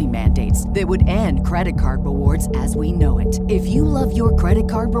card routing mandates that would end credit card rewards as we know it. If you love your credit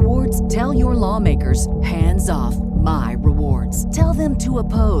card rewards, tell your lawmakers, hands off my rewards. Tell them to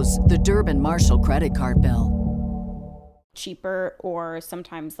oppose the Durbin-Marshall credit card bill. Cheaper, or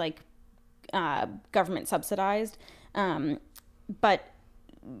sometimes like government subsidized, but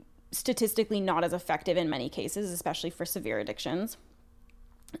statistically not as effective in many cases, especially for severe addictions.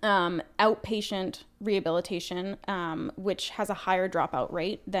 Outpatient rehabilitation, which has a higher dropout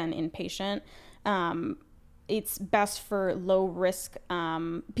rate than inpatient. It's best for low risk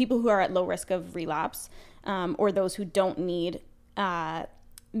people who are at low risk of relapse, or those who don't need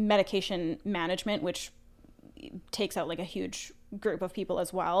medication management, which takes out like a huge group of people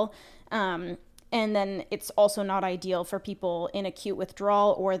as well. And then it's also not ideal for people in acute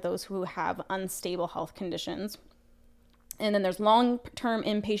withdrawal or those who have unstable health conditions. And then there's long-term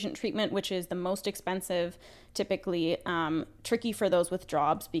inpatient treatment, which is the most expensive, typically tricky for those with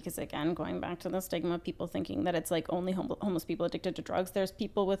jobs, because again, going back to the stigma, people thinking that it's like only homeless people addicted to drugs. There's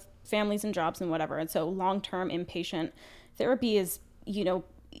people with families and jobs and whatever. And so long-term inpatient therapy is, you know,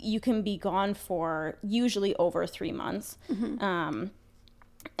 you can be gone for usually over 3 months.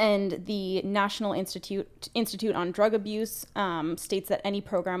 And the National Institute on Drug Abuse states that any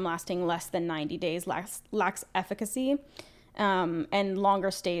program lasting less than 90 days lacks efficacy, and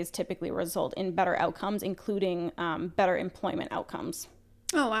longer stays typically result in better outcomes, including better employment outcomes.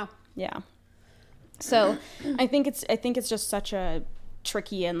 Oh, wow. Yeah. So I think it's just such a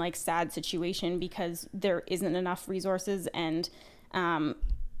tricky and like sad situation, because there isn't enough resources, and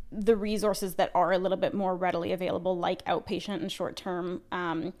the resources that are a little bit more readily available, like outpatient and short-term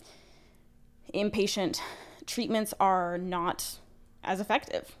inpatient treatments, are not as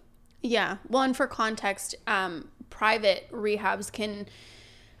effective. Yeah. Well, and for context, private rehabs can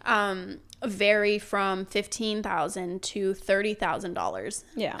vary from $15,000 to $30,000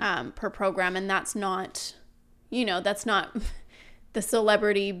 Yeah. Per program. And that's not, you know, that's not the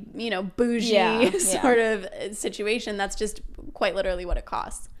celebrity, you know, bougie sort of situation. That's just quite literally what it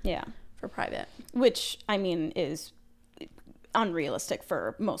costs. Yeah. For private. Which, I mean, is unrealistic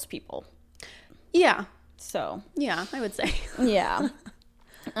for most people. Yeah. So. Yeah, I would say. Yeah.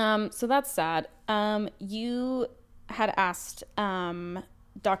 So that's sad. You had asked Dr.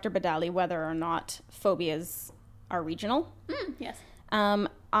 Badali whether or not phobias are regional. Yes.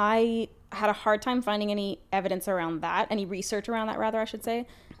 I had a hard time finding any evidence around that, any research around that, rather, I should say.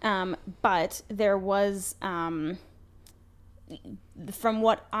 But there was, from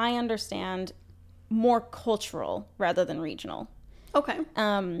what I understand, more cultural rather than regional. Okay.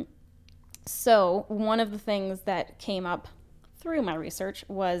 So one of the things that came up through my research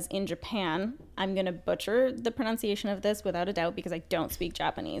was in Japan. I'm going to butcher the pronunciation of this without a doubt, because I don't speak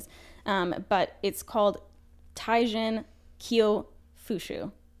Japanese. But it's called Taijin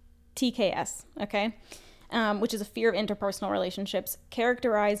Kyofushu. TKS, okay? Which is a fear of interpersonal relationships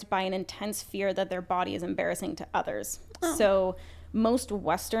characterized by an intense fear that their body is embarrassing to others. Oh. So most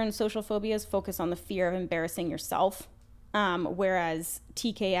Western social phobias focus on the fear of embarrassing yourself, whereas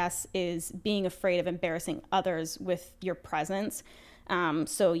TKS is being afraid of embarrassing others with your presence.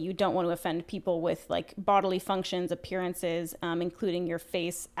 So you don't want to offend people with like bodily functions, appearances, including your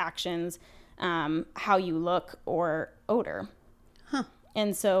face, actions, how you look, or odor. Huh.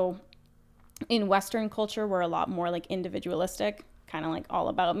 And so in Western culture, we're a lot more like individualistic, kind of like all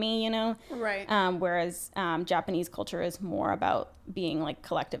about me, you know? Right. Whereas Japanese culture is more about being like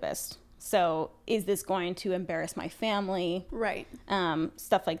collectivist. So is this going to embarrass my family? Right.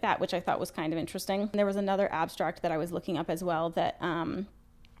 Stuff like that, which I thought was kind of interesting. There was another abstract that I was looking up as well that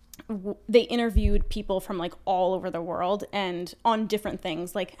they interviewed people from like all over the world and on different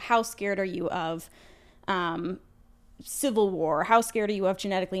things, like how scared are you of civil war? How scared are you of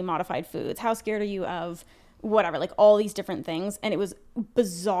genetically modified foods? How scared are you of whatever, like all these different things. And it was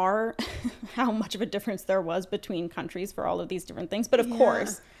bizarre how much of a difference there was between countries for all of these different things. But of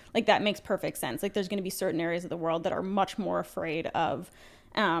course, like that makes perfect sense. Like there's going to be certain areas of the world that are much more afraid of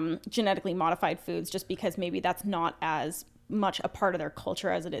genetically modified foods just because maybe that's not as much a part of their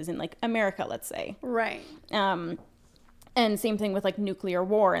culture as it is in like America, let's say. Right. And same thing with like nuclear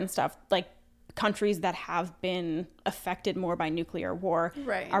war and stuff. Like countries that have been affected more by nuclear war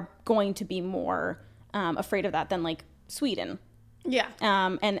are going to be more afraid of that than like Sweden. Yeah.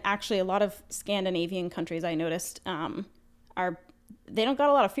 And actually a lot of Scandinavian countries I noticed they don't got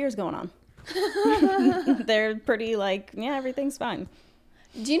a lot of fears going on. They're pretty like, yeah, everything's fine.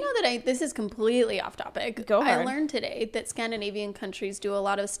 Do you know that this is completely off topic. Go ahead. I learned today that Scandinavian countries do a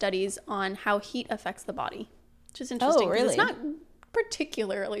lot of studies on how heat affects the body, which is interesting. Oh, really? It's not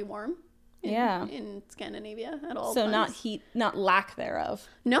particularly warm Yeah. in Scandinavia at all. So times. not heat, not lack thereof.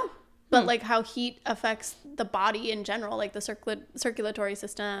 No, but like how heat affects the body in general, like the circulatory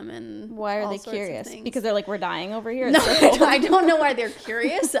system and Why are all they sorts of curious? things. Because they're like, we're dying over here. No, I don't know why they're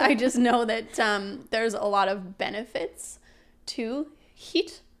curious. I just know that there's a lot of benefits to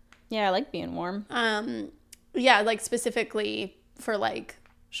heat. Yeah, I like being warm. Yeah, like specifically for like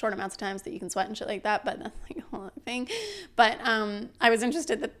short amounts of times that you can sweat and shit like that, but that's like a whole other thing. But I was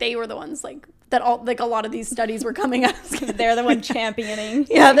interested that they were the ones like that all like a lot of these studies were coming out. They're the one championing.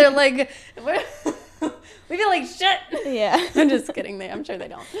 Yeah, they're like we feel like shit. Yeah. I'm just kidding. I'm sure they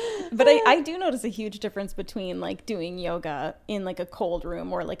don't. But I do notice a huge difference between like doing yoga in like a cold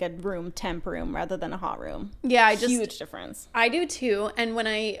room or like a temp room rather than a hot room. Yeah, huge difference. I do too. And when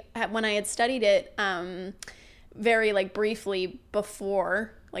I had studied it very like briefly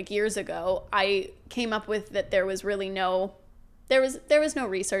before, like years ago, I came up with that there was really no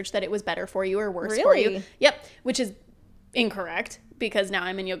research that it was better for you or worse for you. Really? Yep, which is incorrect because now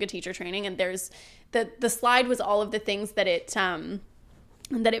I'm in yoga teacher training and there's the slide was all of the things that it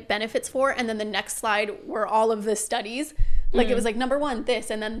benefits for, and then the next slide were all of the studies. Like it was like number 1 this,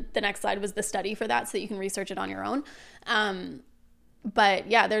 and then the next slide was the study for that so that you can research it on your own.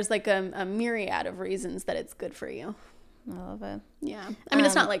 But yeah, there's like a myriad of reasons that it's good for you. I love it. Yeah. I mean,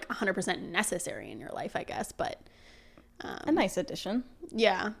 it's not like 100% necessary in your life, I guess, but A nice addition.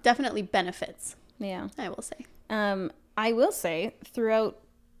 yeah, definitely benefits, Yeah. I will say. I will say throughout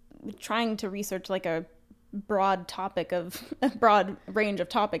trying to research like a broad range of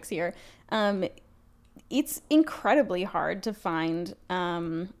topics here, it's incredibly hard to find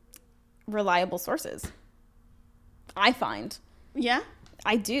reliable sources. I find. Yeah.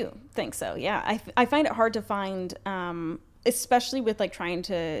 I do think so. Yeah. I find it hard to find, especially with like trying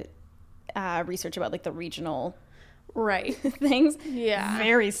to research about like the regional Right. things. Yeah.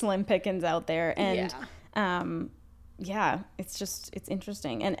 Very slim pickings out there. And Yeah. it's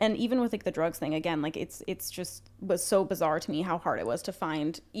interesting. And even with like the drugs thing, again, like it's just was so bizarre to me how hard it was to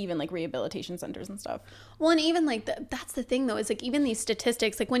find even like rehabilitation centers and stuff. Well, and even like that's the thing though, is like even these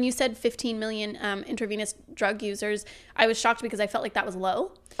statistics, like when you said 15 million intravenous drug users, I was shocked because I felt like that was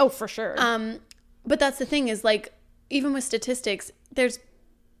low. Oh, for sure. But that's the thing is like, even with statistics, there's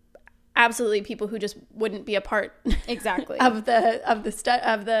absolutely people who just wouldn't be a part Exactly. of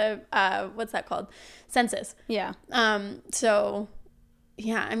the what's that called? Census. Yeah. So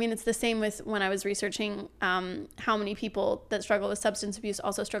yeah, I mean, it's the same with when I was researching how many people that struggle with substance abuse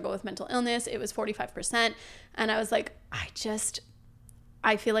also struggle with mental illness. It was 45%. And I was like,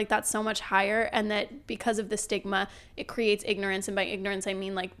 I feel like that's so much higher, and that because of the stigma, it creates ignorance. And by ignorance, I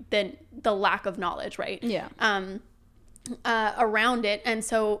mean like the lack of knowledge, right? Yeah. Around it. And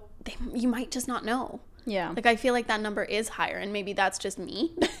so you might just not know. Yeah. Like, I feel like that number is higher, and maybe that's just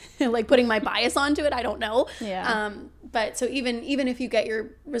me, like putting my bias onto it. I don't know. Yeah. But so even if you get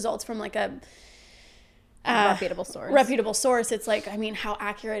your results from like a reputable source. It's like, I mean, how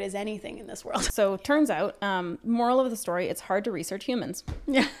accurate is anything in this world? So turns out, moral of the story, it's hard to research humans.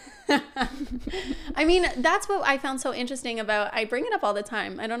 Yeah. I mean, that's what I found so interesting about, I bring it up all the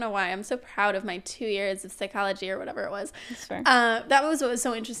time. I don't know why. I'm so proud of my 2 years of psychology or whatever it was. That's fair. That was what was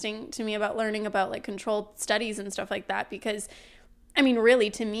so interesting to me about learning about like controlled studies and stuff like that, because I mean, really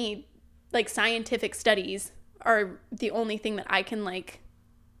to me, like scientific studies are the only thing that I can like,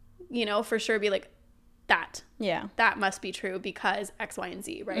 you know, for sure be like, that must be true because X, Y, and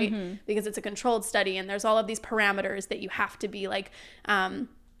Z, right? Mm-hmm. Because it's a controlled study and there's all of these parameters that you have to be like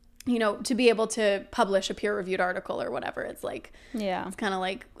you know, to be able to publish a peer-reviewed article or whatever, it's like, Yeah. it's kind of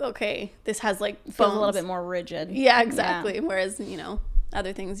like, okay, this has like Feels a little bones. bit more rigid. Yeah, exactly. Whereas, you know,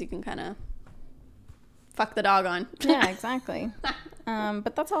 other things you can kind of fuck the dog on. Yeah, exactly.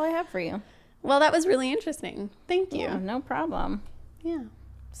 But that's all I have for you. Well, that was really interesting. Thank you. Yeah, no problem. Yeah.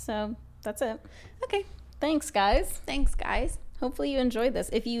 So that's it. Okay. Thanks, guys. Thanks, guys. Hopefully you enjoyed this.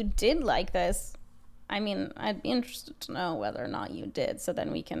 If you did like this, I mean, I'd be interested to know whether or not you did, so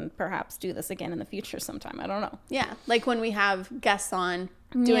then we can perhaps do this again in the future sometime. I don't know. Yeah, like when we have guests on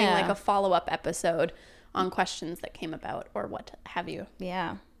doing Yeah. like a follow-up episode on questions that came about or what have you.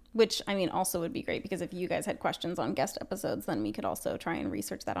 Yeah. Which, I mean, also would be great, because if you guys had questions on guest episodes, then we could also try and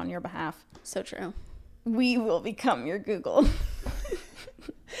research that on your behalf. So true. We will become your Google.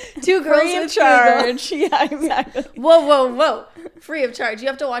 Two girls Free of with charge. Yeah, exactly. Google. Whoa, whoa, whoa. Free of charge. You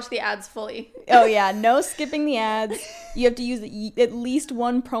have to watch the ads fully. Oh, yeah. No skipping the ads. You have to use at least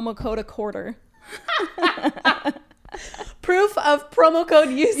one promo code a quarter. Proof of promo code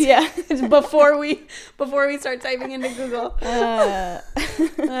use. Yeah. before we start typing into Google.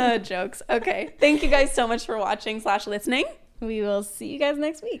 Jokes. Okay. Thank you guys so much for watching / listening. We will see you guys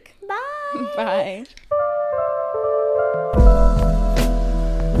next week. Bye. Bye.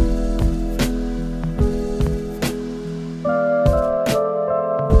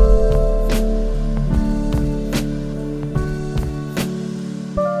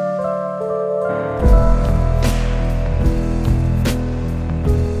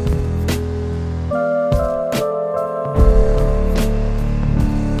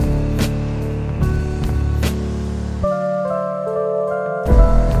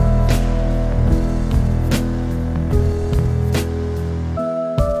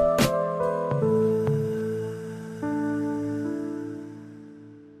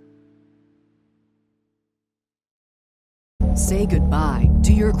 Say goodbye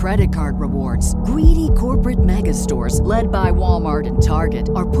to your credit card rewards. Greedy corporate mega stores, led by Walmart and Target,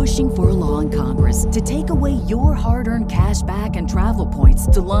 are pushing for a law in Congress to take away your hard-earned cash back and travel points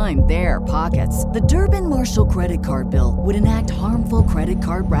to line their pockets. The Durbin-Marshall credit card bill would enact harmful credit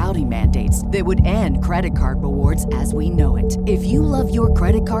card routing mandates that would end credit card rewards as we know it. If you love your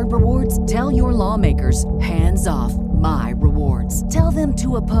credit card rewards, tell your lawmakers, hands off my rewards. Tell them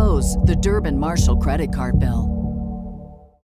to oppose the Durbin-Marshall credit card bill.